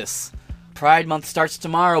enjoy this. Pride Month starts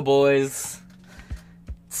tomorrow, boys.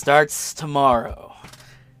 Starts tomorrow.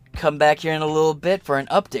 Come back here in a little bit for an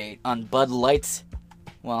update on Bud Light.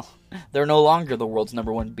 Well, they're no longer the world's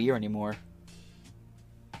 #1 beer anymore.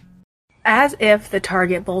 As if the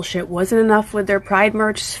Target bullshit wasn't enough with their Pride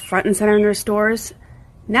merch front and center in their stores,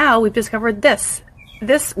 now we've discovered this.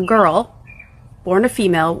 This girl, born a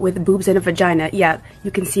female with boobs and a vagina, yeah,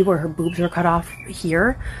 you can see where her boobs are cut off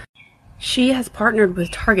here. She has partnered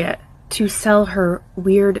with Target to sell her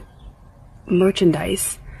weird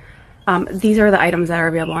merchandise. These are the items that are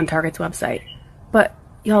available on Target's website. But,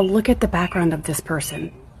 y'all, look at the background of this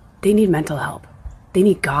person. They need mental help. They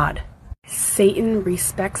need God. Satan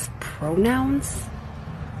respects pronouns?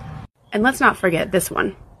 And let's not forget this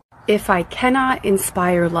one. If I cannot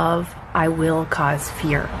inspire love, I will cause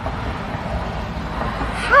fear.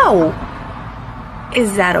 How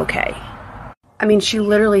is that okay? I mean, she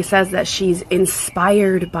literally says that she's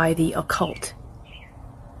inspired by the occult.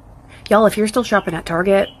 Y'all, if you're still shopping at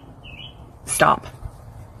Target, stop.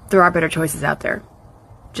 There are better choices out there.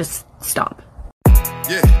 Just stop.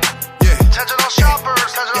 Yeah. Digital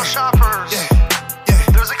shoppers.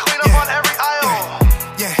 There's a cleanup on every aisle.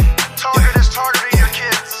 Target is targeting your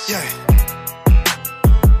kids.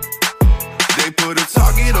 They put a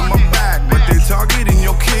target on my back, but they targeting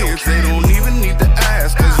your kids. They don't even need to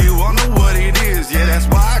ask, cause you all know what it is. Yeah, that's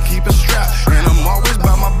why I keep a strap, and I'm always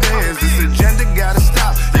by my beds. This agenda gotta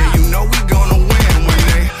stop. Yeah, you know we gonna win when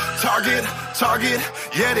they target.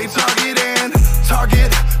 Yeah, they targeting.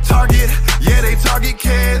 Target. Yeah, they target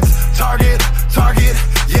kids. Target.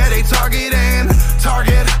 Yeah, they targeting.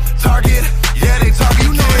 Target. Yeah, they target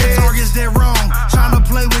You know that targets that wrong, trying to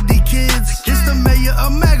play with these kids. It's the mayor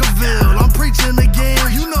of Magaville, I'm preaching again.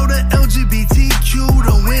 You know that LGBTQ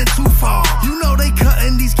done went too far. You know they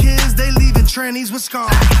cutting these kids, they leaving trannies with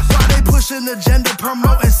scars. Why they pushing the agenda,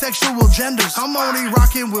 promoting sexual genders? I'm only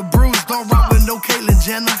rocking with Bruce, don't rock with no Caitlyn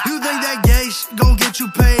Jenner. You think that gay shit gon' get you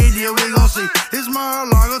paid? Yeah, we gon' see. It's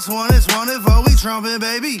Mar-a-Lago 2024, we trumping,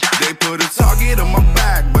 baby. They put a target on my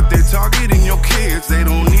back, but they targeting your kids. They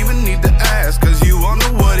don't even need to ask, cause you all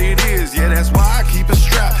know what it is. Yeah, that's why I keep a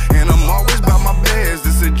strap, and I'm always by my beds.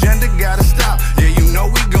 This agenda gotta stop. Yeah, you know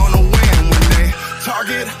we gonna win when they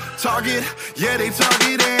target. Yeah, they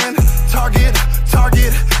targeting. Target.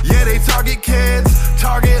 Yeah, they target kids.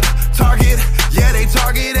 Target. Yeah, they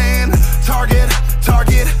targeting. Target.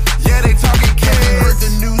 Yeah, they target kids. Heard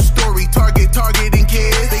the news story, targeting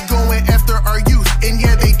kids. They going after our youth, and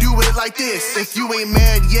yeah, they do it like this. If you ain't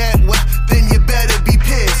mad yet, well, then you better be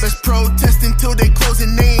pissed. Let's protest until they close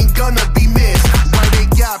and they ain't gonna be missed. Why they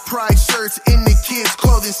got pride shirts in the kids'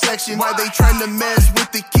 clothing section? Why they trying to mess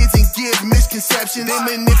with the kids and give misconceptions? They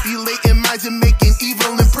manipulating minds and making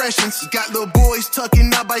evil impressions. Got little boys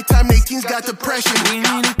tucking out by time they teens got depression. We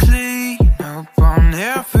need to clean up on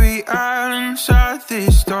every island inside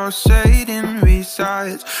this door. Satan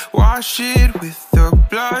resides. Wash it with the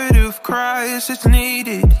blood of Christ. It's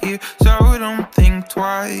needed here, so don't think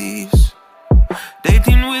twice.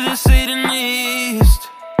 Dating with a Satanist,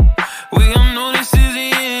 we all know this is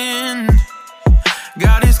the end.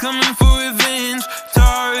 God is coming for revenge.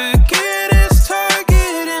 Target is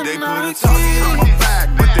targeting. They put a target on my back,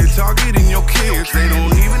 but they targeting your kids. They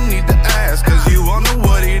don't even need to ask, cause you all know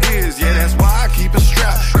what it is. Yeah, that's why I keep a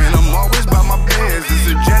strap, and I'm always by my beds. This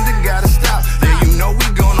agenda gotta stop. Yeah, you know we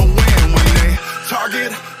gonna win when they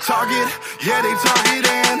target. Yeah, they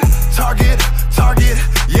targeting. Target.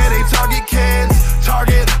 Yeah, they target kids.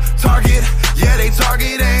 Target. Yeah, they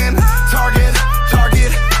targeting.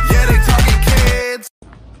 Target. Yeah, they target kids.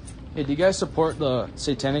 Hey, do you guys support the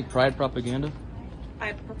satanic pride propaganda?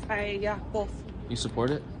 Yeah, both. You support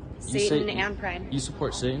it? Satan and pride. You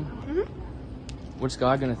support Satan? Mm-hmm. What's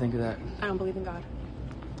God gonna think of that? I don't believe in God.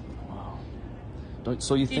 Wow.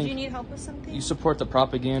 So you think? Did you need help with something? You support the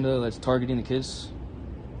propaganda that's targeting the kids?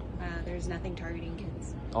 There's nothing targeting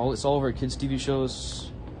kids. It's all over kids' TV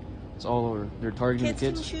shows. It's all over. They're targeting the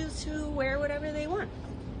kids. Kids can choose to wear whatever they want.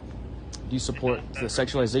 Do you support the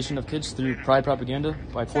sexualization of kids through pride propaganda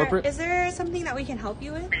by corporate? Is there something that we can help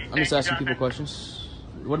you with? I'm just asking people questions.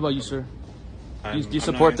 What about you, sir? Do you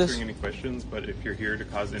support I'm not this? answering any questions, but if you're here to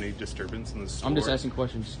cause any disturbance in the store, I'm just asking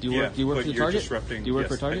questions. Do you work for the Target? Do you work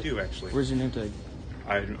for Target? I do actually. Where's your name tag?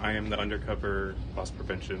 I am the undercover loss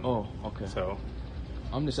prevention. Oh, okay. So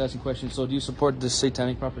I'm just asking questions. So do you support this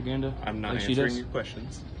satanic propaganda? I'm not like answering your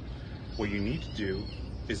questions. What you need to do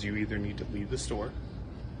is you either need to leave the store.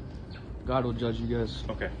 God will judge you guys.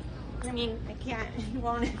 Okay. I mean, I can't. You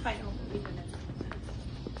won't if I don't believe in it.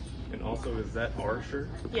 And also, is that our shirt?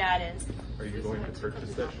 Yeah, it is. Are you going to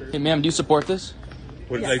purchase that shirt? Hey, ma'am, do you support this?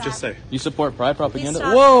 What did I just say? You support pride propaganda?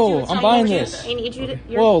 Stop. Whoa, I'm buying this. I need you to.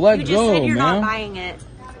 Whoa, let you go, just said you're ma'am. not buying it.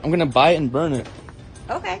 I'm gonna buy it and burn it.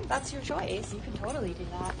 Okay, that's your choice. You can totally do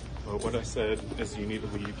that. Well, what I said is you need to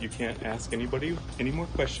leave. You can't ask anybody any more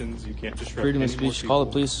questions. You can't disrupt Freedom of any more speech. people. Call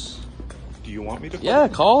the police. Do you want me to call Yeah,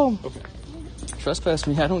 them? call them. Okay. Trespass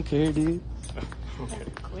me. I don't care, dude. Okay.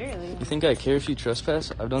 Clearly. You think I care if you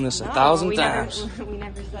trespass? I've done this No, 1,000 times. We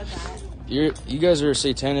never said that. You guys are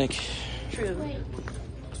satanic. True.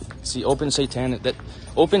 See, open satanic.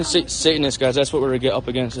 Satanists, guys. That's what we're gonna get up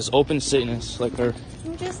against. Is open Satanists like her.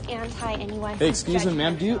 I'm just anti anyone. Hey, excuse me,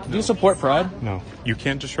 ma'am. Do you support pride? No, you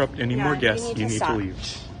can't disrupt any Yeah, more you guests. need You to need stop. to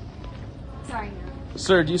leave. Sorry.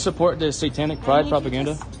 Sir, do you support the satanic pride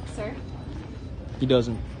propaganda? Sir? He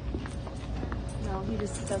doesn't. No, he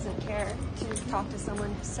just doesn't care to talk to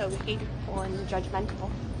someone who's so hateful and judgmental.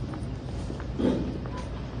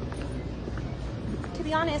 To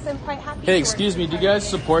be honest, I'm quite happy. Hey, excuse me. Do you guys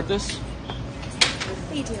support this?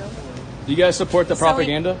 We do. Do you guys support the So we-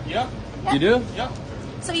 propaganda? Yep. You do? Yep.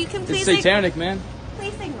 So you can It's please satanic, man.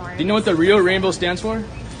 please ignore it. Do you know what the real rainbow stands for?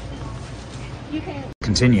 You can.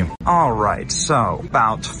 Continue. All right, so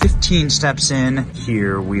about 15 steps in,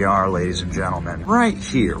 here we are, ladies and gentlemen. Right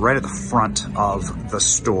here, right at the front of the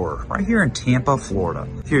store, right here in Tampa, Florida.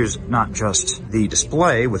 Here's not just the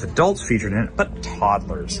display with adults featured in it, but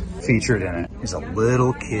toddlers featured in it. Is a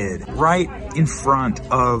little kid right in front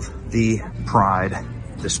of the Pride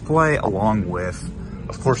display, along with,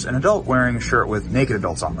 of course, an adult wearing a shirt with naked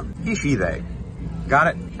adults on them. He, she, they. Got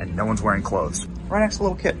it? And no one's wearing clothes. Right next to a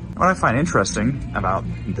little kid. What I find interesting about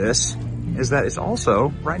this is that it's also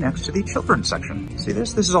right next to the children's section. See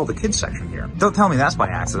this? This is all the kids section here. Don't tell me that's by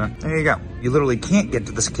accident. There you go. You literally can't get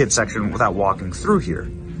to this kids section without walking through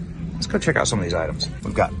here. Let's go check out some of these items.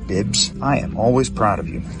 We've got bibs. I am always proud of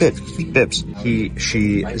you. Bibs. Bibs. He,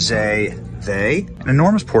 she, they, they. An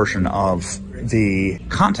enormous portion of the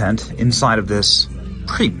content inside of this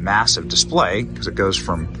pretty massive display, because it goes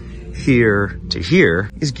from here to here,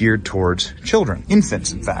 is geared towards children.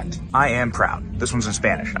 Infants, in fact. I am proud. This one's in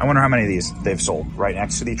Spanish. I wonder how many of these they've sold. Right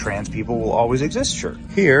next to the trans people will always exist shirt.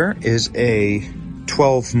 Here is a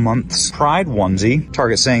 12 months Pride onesie.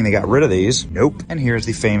 Target saying they got rid of these. Nope. And here's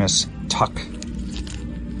the famous tuckable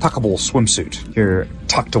swimsuit. Here,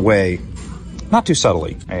 tucked away. Not too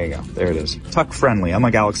subtly. There you go. There it is. Tuck friendly.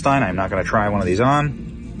 Unlike Alex Stein, I'm not going to try one of these on.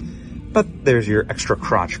 But there's your extra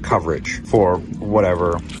crotch coverage for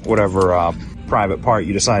whatever private part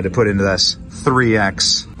you decide to put into this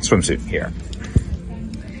 3X swimsuit here.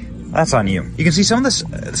 That's on you. You can see some of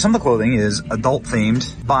the clothing is adult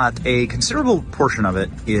themed, but a considerable portion of it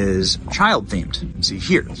is child themed. You can see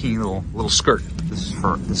here, teeny little skirt. This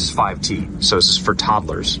is 5T, so this is for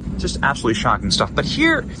toddlers. Just absolutely shocking stuff. But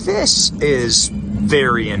here, this is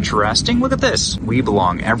very interesting. Look at this. We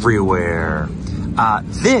belong everywhere.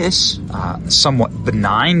 This somewhat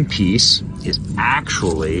benign piece is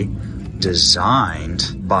actually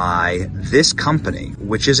designed by this company,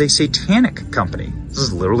 which is a satanic company. This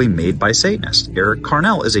is literally made by Satanists. Eric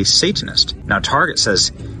Carnell is a Satanist. Now, Target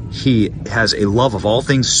says he has a love of all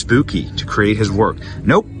things spooky to create his work.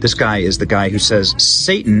 Nope. This guy is the guy who says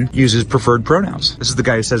Satan uses preferred pronouns. This is the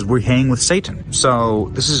guy who says we hang with Satan.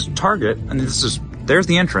 So this is Target, and there's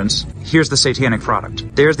the entrance. Here's the satanic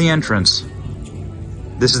product. There's the entrance.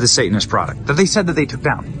 This is the Satanist product that they said that they took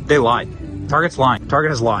down. They lied. Target's lying.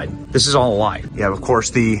 Target has lied. This is all a lie. You have, of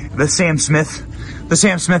course, the Sam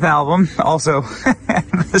Smith album, also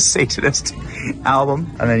the Satanist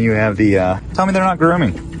album. And then you have the, Tell Me They're Not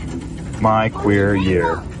Grooming. My Queer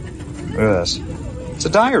Year. Look at this. It's a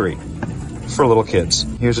diary for little kids.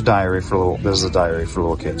 Here's a diary for this is a diary for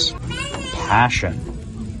little kids. Passion.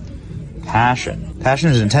 Passion.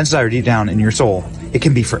 Passion is an intense desire deep down in your soul. It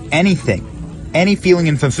can be for anything. Any feeling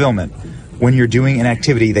and fulfillment when you're doing an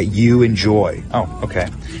activity that you enjoy. Oh, okay.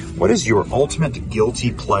 What is your ultimate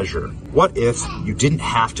guilty pleasure? What if you didn't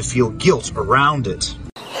have to feel guilt around it?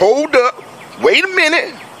 Hold up. Wait a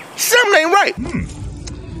minute. Something ain't right.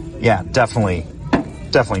 Yeah, definitely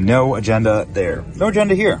no agenda there. No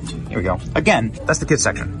agenda here. Here we go. Again, that's the kids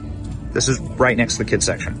section. This is right next to the kids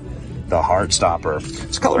section. The Heartstopper.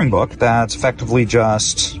 It's a coloring book that's effectively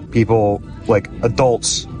just people, like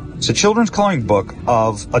adults. It's a children's coloring book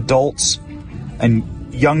of adults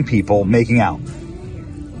and young people making out.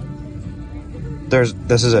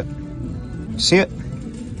 This is it. See it?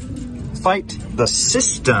 Fight the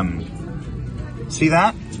system. See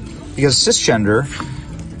that? Because cisgender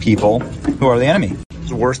people who are the enemy.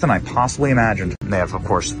 It's worse than I possibly imagined. And they have, of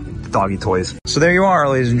course, doggy toys. So there you are,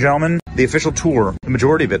 ladies and gentlemen. The official tour. The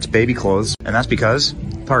majority of it's baby clothes. And that's because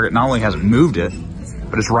Target not only hasn't moved it,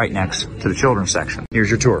 but it's right next to the children's section. Here's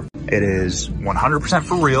your tour. It is 100%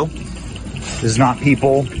 for real. This is not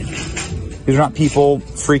people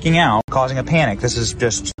freaking out, causing a panic. This is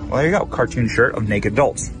just, well, there you go, cartoon shirt of naked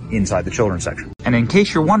adults inside the children's section. And in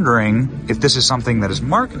case you're wondering if this is something that is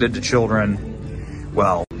marketed to children,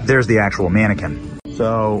 well, there's the actual mannequin.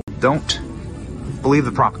 So don't believe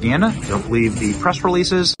the propaganda. Don't believe the press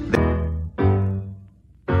releases.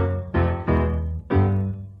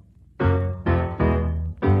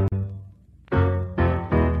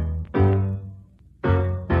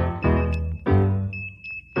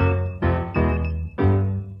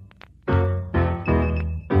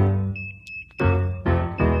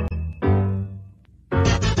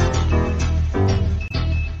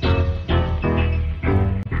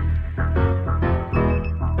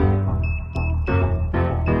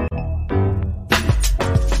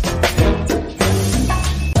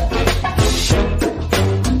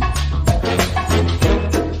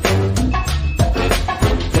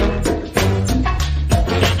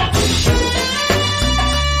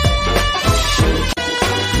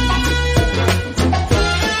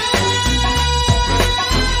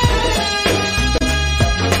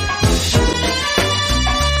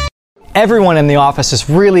 Everyone in the office is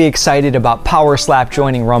really excited about Power Slap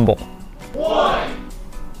joining Rumble. 1,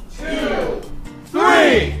 2, 3!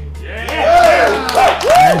 Iron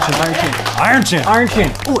Chin, Iron Chin. Iron Chin. Iron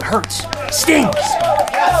Chin. Ooh, it hurts. Stings.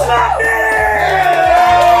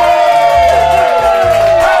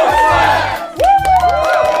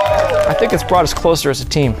 I think it's brought us closer as a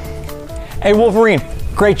team. Hey, Wolverine,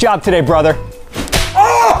 great job today, brother.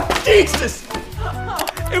 Oh, Jesus!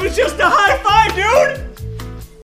 It was just a high five, dude!